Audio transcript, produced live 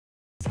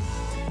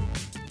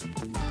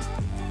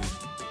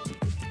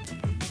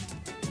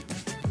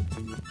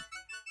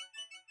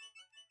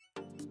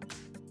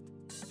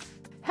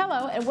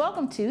Hello and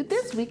welcome to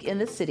This Week in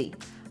the City.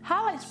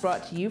 Highlights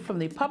brought to you from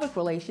the Public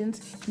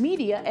Relations,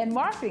 Media, and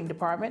Marketing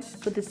Department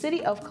with the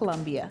City of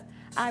Columbia.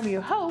 I'm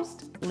your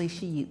host,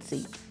 Alicia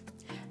Yutzi.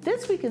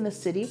 This Week in the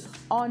City,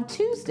 on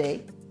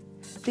Tuesday,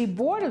 the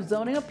Board of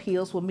Zoning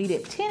Appeals will meet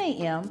at 10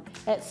 a.m.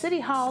 at City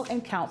Hall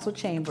and Council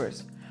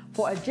Chambers.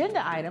 For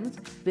agenda items,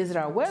 visit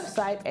our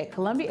website at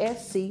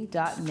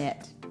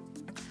columbiasc.net.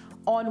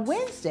 On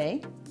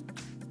Wednesday,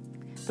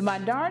 the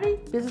Minority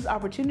Business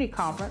Opportunity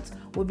Conference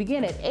will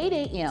begin at 8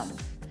 a.m.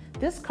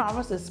 This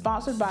conference is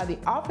sponsored by the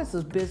Office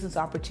of Business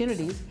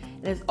Opportunities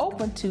and is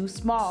open to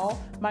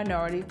small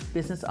minority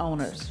business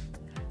owners.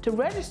 To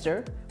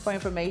register for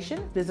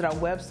information, visit our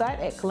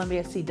website at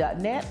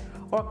columbiasc.net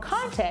or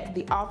contact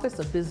the Office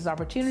of Business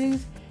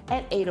Opportunities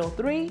at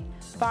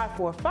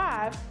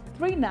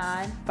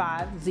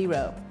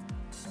 803-545-3950.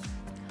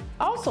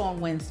 Also on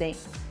Wednesday,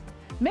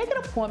 make an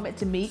appointment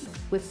to meet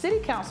with City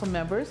Council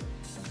members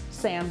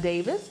Sam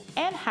Davis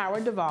and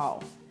Howard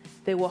Duvall.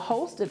 They will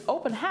host an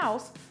open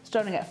house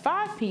starting at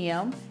 5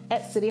 p.m.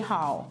 at City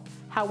Hall.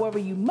 However,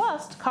 you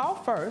must call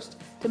first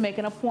to make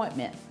an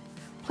appointment.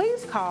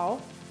 Please call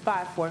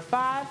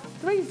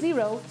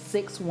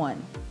 545-3061.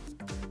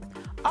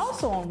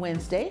 Also on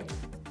Wednesday,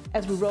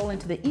 as we roll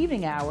into the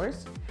evening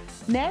hours,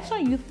 National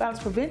Youth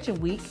Violence Prevention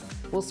Week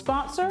will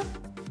sponsor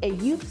a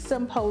youth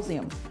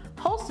symposium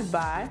hosted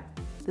by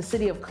the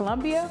City of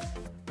Columbia,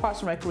 Parks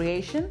and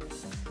Recreation,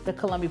 the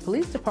Columbia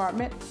Police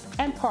Department,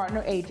 and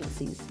partner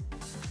agencies.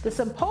 The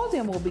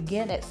symposium will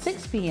begin at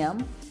 6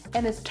 p.m.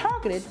 and is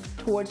targeted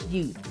towards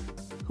youth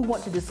who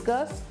want to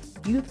discuss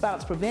youth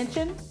violence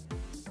prevention,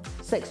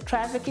 sex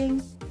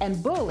trafficking,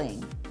 and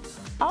bullying.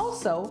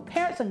 Also,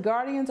 parents and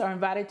guardians are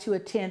invited to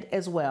attend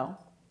as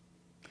well.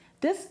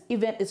 This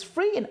event is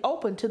free and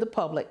open to the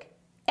public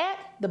at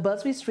the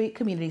Busby Street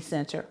Community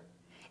Center.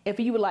 If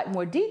you would like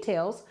more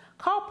details,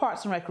 call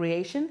Parks and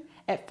Recreation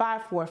at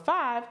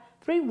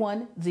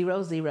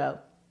 545-3100.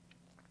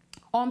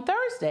 On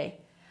Thursday,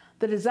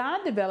 the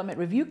Design Development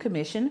Review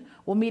Commission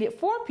will meet at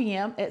 4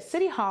 p.m. at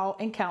City Hall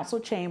and Council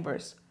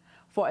Chambers.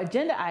 For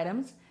agenda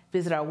items,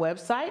 visit our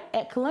website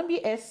at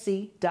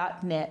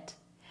columbiasc.net.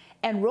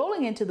 And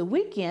rolling into the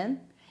weekend,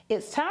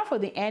 it's time for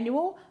the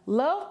annual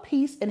Love,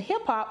 Peace, and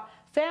Hip Hop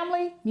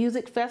Family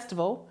Music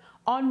Festival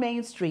on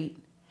Main Street.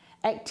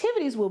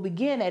 Activities will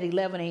begin at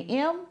 11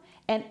 a.m.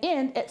 and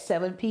end at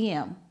 7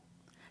 p.m.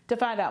 To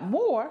find out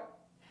more,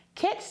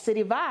 catch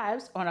City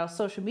Vibes on our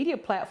social media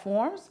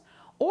platforms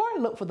or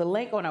look for the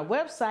link on our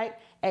website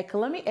at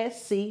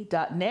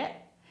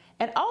columbiasc.net,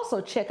 and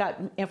also check out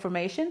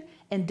information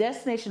in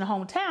Destination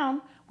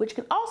Hometown, which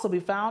can also be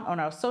found on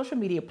our social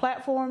media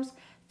platforms,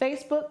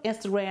 Facebook,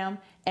 Instagram,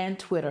 and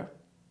Twitter.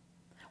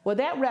 Well,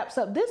 that wraps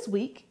up this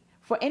week.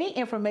 For any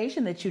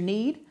information that you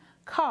need,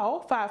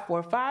 call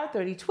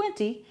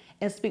 545-3020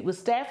 and speak with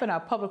staff in our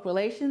Public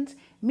Relations,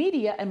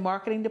 Media, and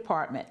Marketing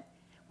Department.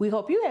 We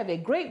hope you have a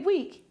great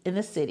week in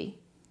the city.